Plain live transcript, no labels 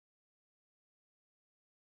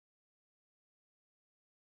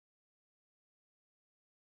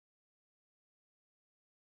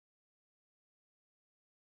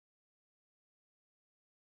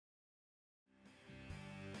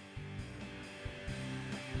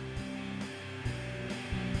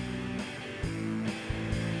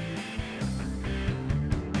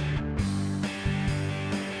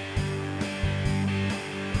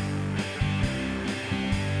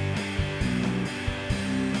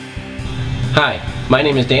Hi, my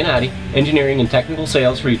name is Dan Oddie, Engineering and Technical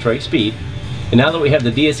Sales for Detroit Speed. And now that we have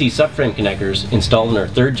the DSE subframe connectors installed in our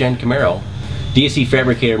 3rd gen Camaro, DSE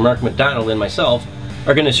fabricator Mark McDonald and myself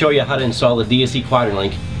are going to show you how to install the DSE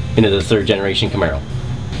QUADRAlink into the 3rd generation Camaro.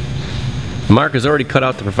 Mark has already cut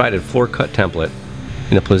out the provided floor cut template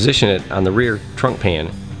and to position it on the rear trunk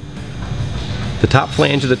pan. The top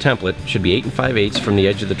flange of the template should be 8 5/8 from the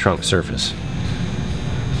edge of the trunk surface.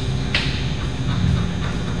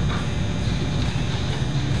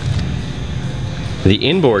 The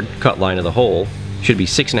inboard cut line of the hole should be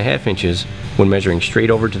 6 1/2 inches when measuring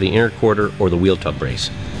straight over to the inner quarter or the wheel tub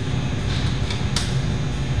brace.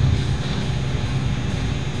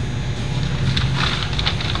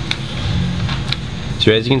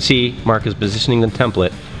 So as you can see, Mark is positioning the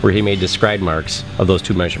template where he made the scribe marks of those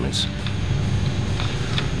two measurements.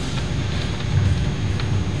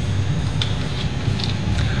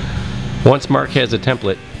 Once Mark has the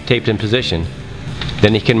template taped in position,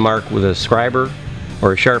 then he can mark with a scriber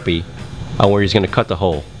or a Sharpie on where he's going to cut the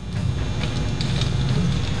hole.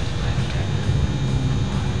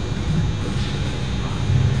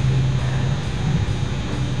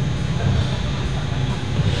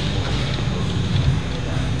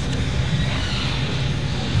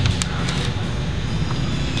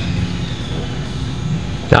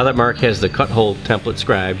 Now that Mark has the cut hole template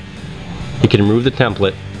scribed, he can remove the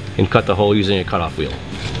template and cut the hole using a cutoff wheel.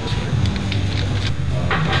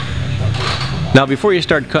 Now before you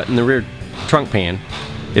start cutting the rear trunk pan,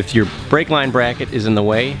 if your brake line bracket is in the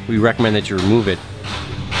way, we recommend that you remove it,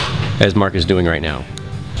 as Mark is doing right now.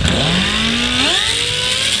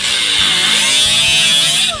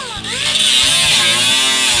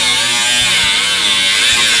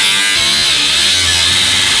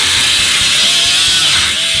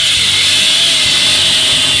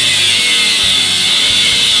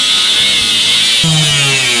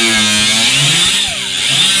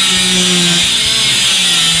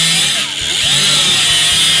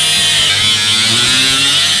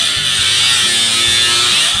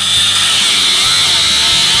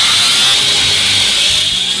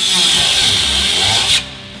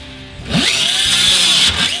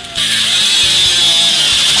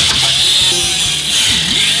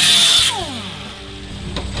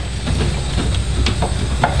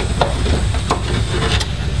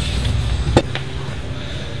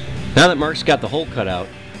 Now that Mark's got the hole cut out,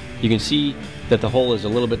 you can see that the hole is a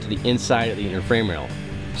little bit to the inside of the inner frame rail.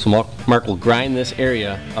 So Mark will grind this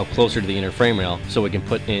area up closer to the inner frame rail so we can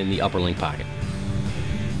put in the upper link pocket.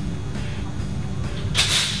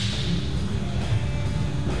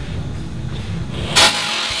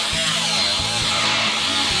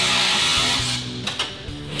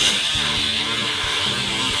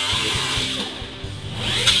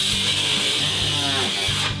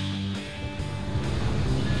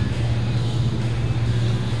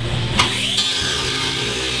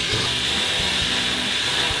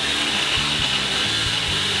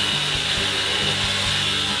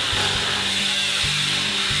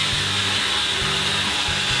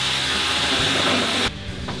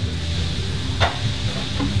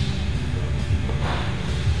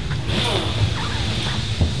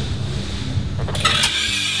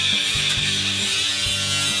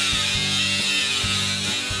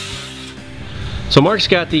 So Mark's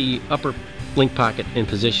got the upper link pocket in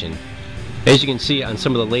position. As you can see on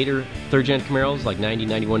some of the later 3rd gen Camaros like 90,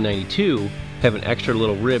 91, 92 have an extra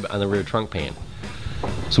little rib on the rear trunk pan.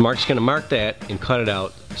 So Mark's going to mark that and cut it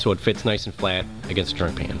out so it fits nice and flat against the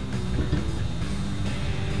trunk pan.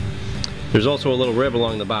 There's also a little rib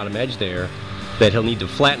along the bottom edge there that he'll need to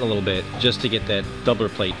flatten a little bit just to get that doubler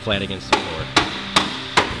plate flat against the floor.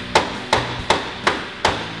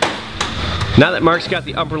 Now that Mark's got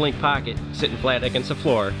the upper link pocket sitting flat against the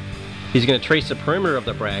floor, he's going to trace the perimeter of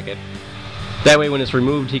the bracket. That way when it's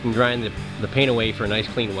removed he can grind the paint away for a nice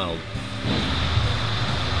clean weld.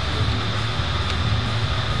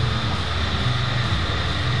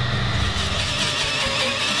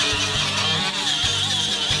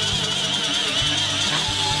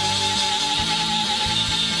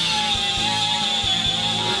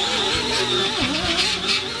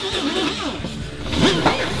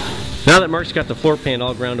 Now that Mark's got the floor pan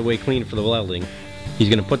all ground away clean for the welding, he's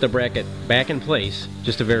going to put the bracket back in place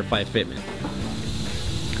just to verify fitment.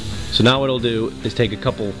 So now what he'll do is take a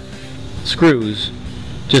couple screws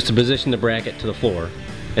just to position the bracket to the floor,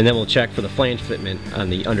 and then we'll check for the flange fitment on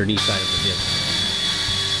the underneath side of the vehicle.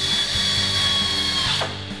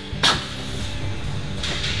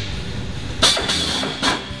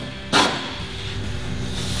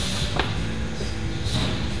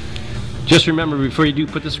 Just remember, before you do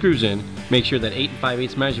put the screws in, make sure that 8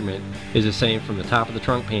 5/8 measurement is the same from the top of the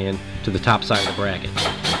trunk pan to the top side of the bracket.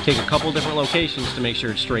 Take a couple different locations to make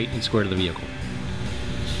sure it's straight and square to the vehicle.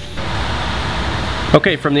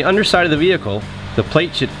 Okay, from the underside of the vehicle, the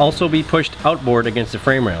plate should also be pushed outboard against the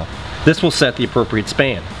frame rail. This will set the appropriate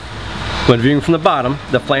span. When viewing from the bottom,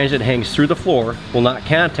 the flange that hangs through the floor will not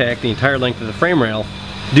contact the entire length of the frame rail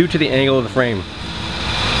due to the angle of the frame.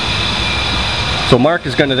 So Mark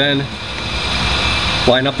is going to then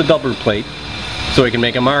line up the doubler plate so he can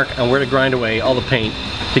make a mark on where to grind away all the paint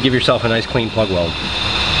to give yourself a nice clean plug weld.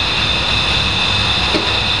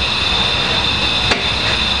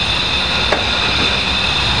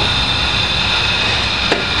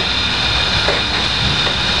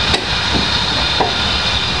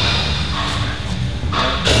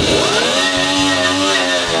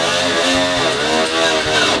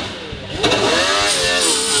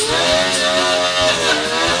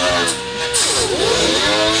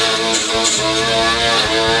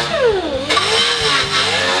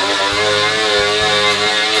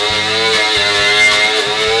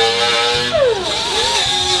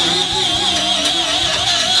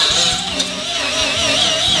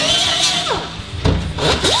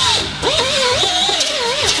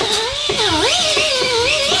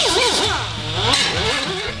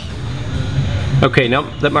 Okay, now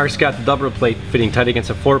that Mark's got the doubler plate fitting tight against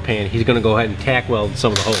the floor pan, he's going to go ahead and tack weld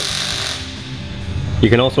some of the holes. You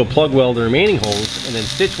can also plug weld the remaining holes and then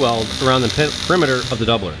stitch weld around the perimeter of the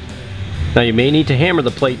doubler. Now you may need to hammer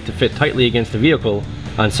the plate to fit tightly against the vehicle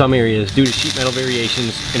on some areas due to sheet metal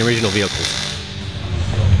variations in original vehicles.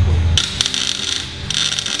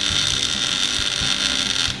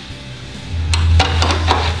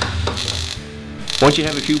 Once you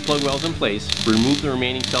have a few plug welds in place, remove the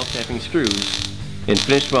remaining self-tapping screws and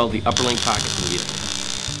finish weld the upper link pockets in the vehicle.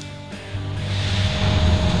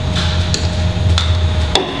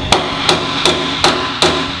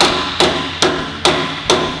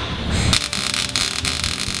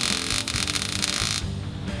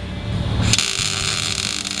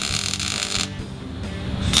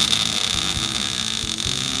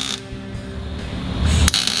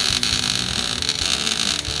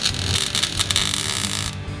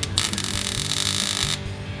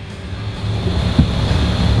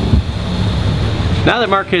 Now that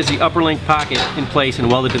Mark has the upper link pocket in place and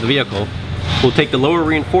welded to the vehicle, we'll take the lower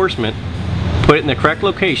reinforcement, put it in the correct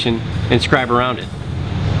location, and scribe around it.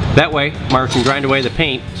 That way, Mark can grind away the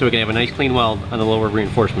paint so we can have a nice clean weld on the lower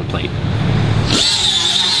reinforcement plate.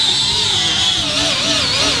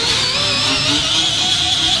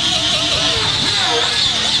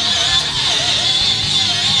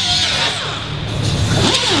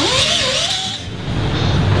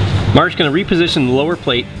 Mark's going to reposition the lower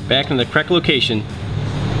plate back in the correct location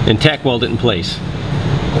and tack weld it in place.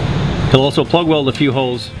 He'll also plug weld a few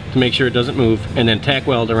holes to make sure it doesn't move, and then tack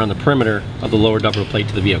weld around the perimeter of the lower doubler plate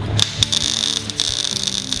to the vehicle.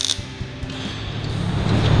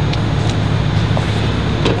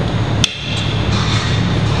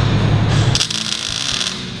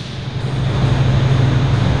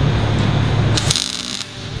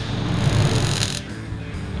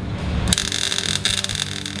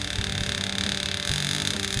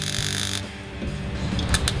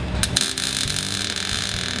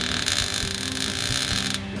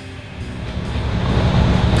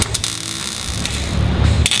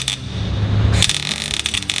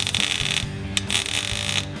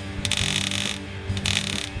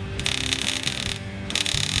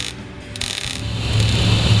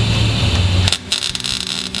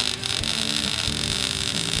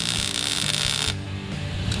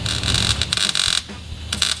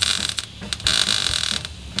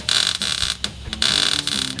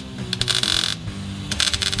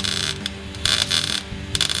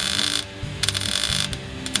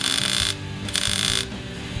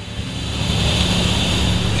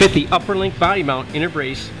 Fit the upper link body mount inner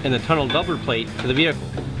brace and the tunnel doubler plate to the vehicle.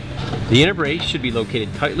 The inner brace should be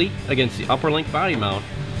located tightly against the upper link body mount,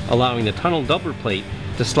 allowing the tunnel doubler plate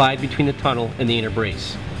to slide between the tunnel and the inner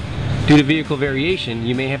brace. Due to vehicle variation,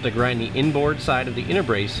 you may have to grind the inboard side of the inner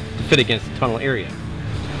brace to fit against the tunnel area.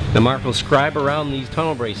 Now Mark will scribe around these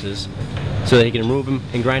tunnel braces so that he can remove them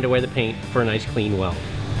and grind away the paint for a nice clean weld.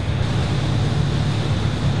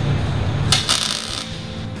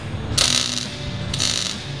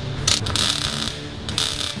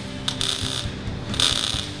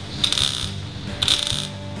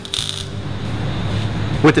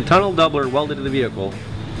 With the tunnel doubler welded to the vehicle,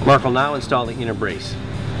 Mark will now install the inner brace.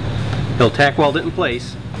 He'll tack weld it in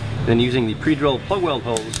place, then using the pre-drilled plug weld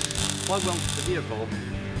holes, plug weld to the vehicle,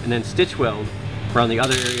 and then stitch weld around the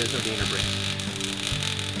other areas of the inner brace.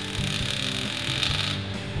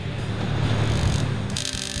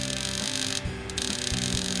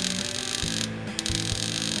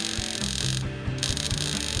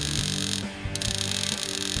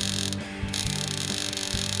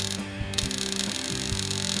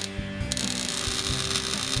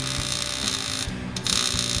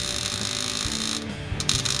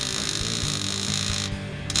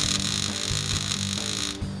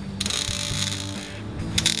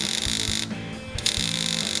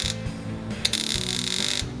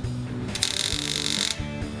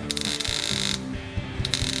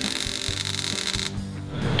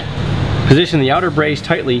 Position the outer brace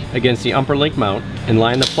tightly against the upper link mount and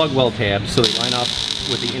line the plug weld tabs so they line up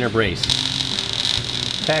with the inner brace.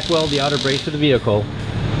 Tack weld the outer brace to the vehicle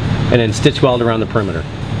and then stitch weld around the perimeter.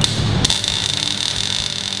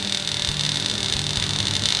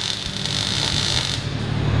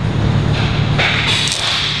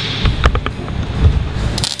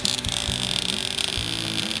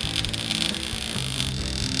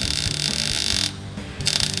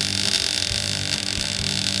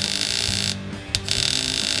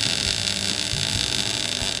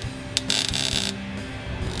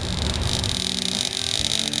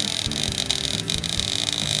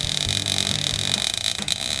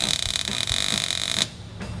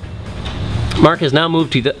 Mark has now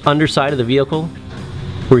moved to the underside of the vehicle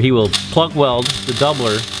where he will plug weld the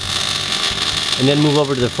doubler and then move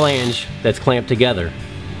over to the flange that's clamped together.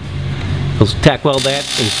 He'll tack weld that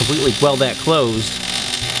and completely weld that closed,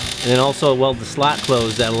 and then also weld the slot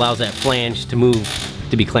closed that allows that flange to move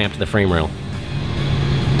to be clamped to the frame rail.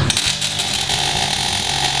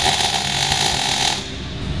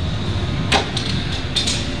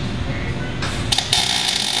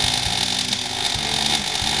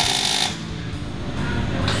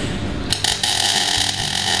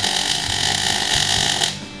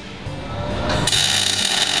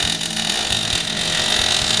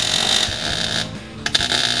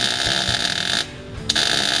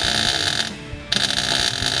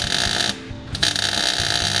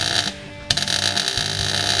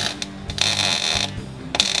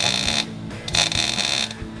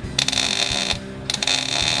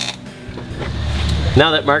 Now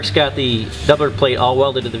that Mark's got the doubler plate all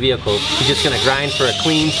welded to the vehicle, he's just going to grind for a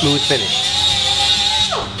clean, smooth finish.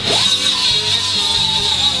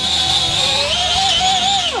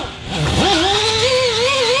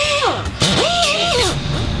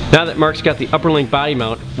 Now that Mark's got the upper link body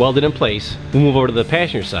mount welded in place, we'll move over to the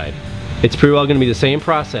passenger side. It's pretty well going to be the same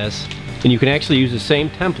process, and you can actually use the same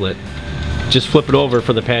template, just flip it over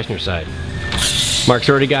for the passenger side. Mark's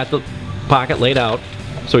already got the pocket laid out,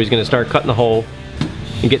 so he's going to start cutting the hole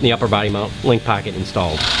and getting the upper body mount link pocket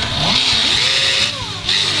installed.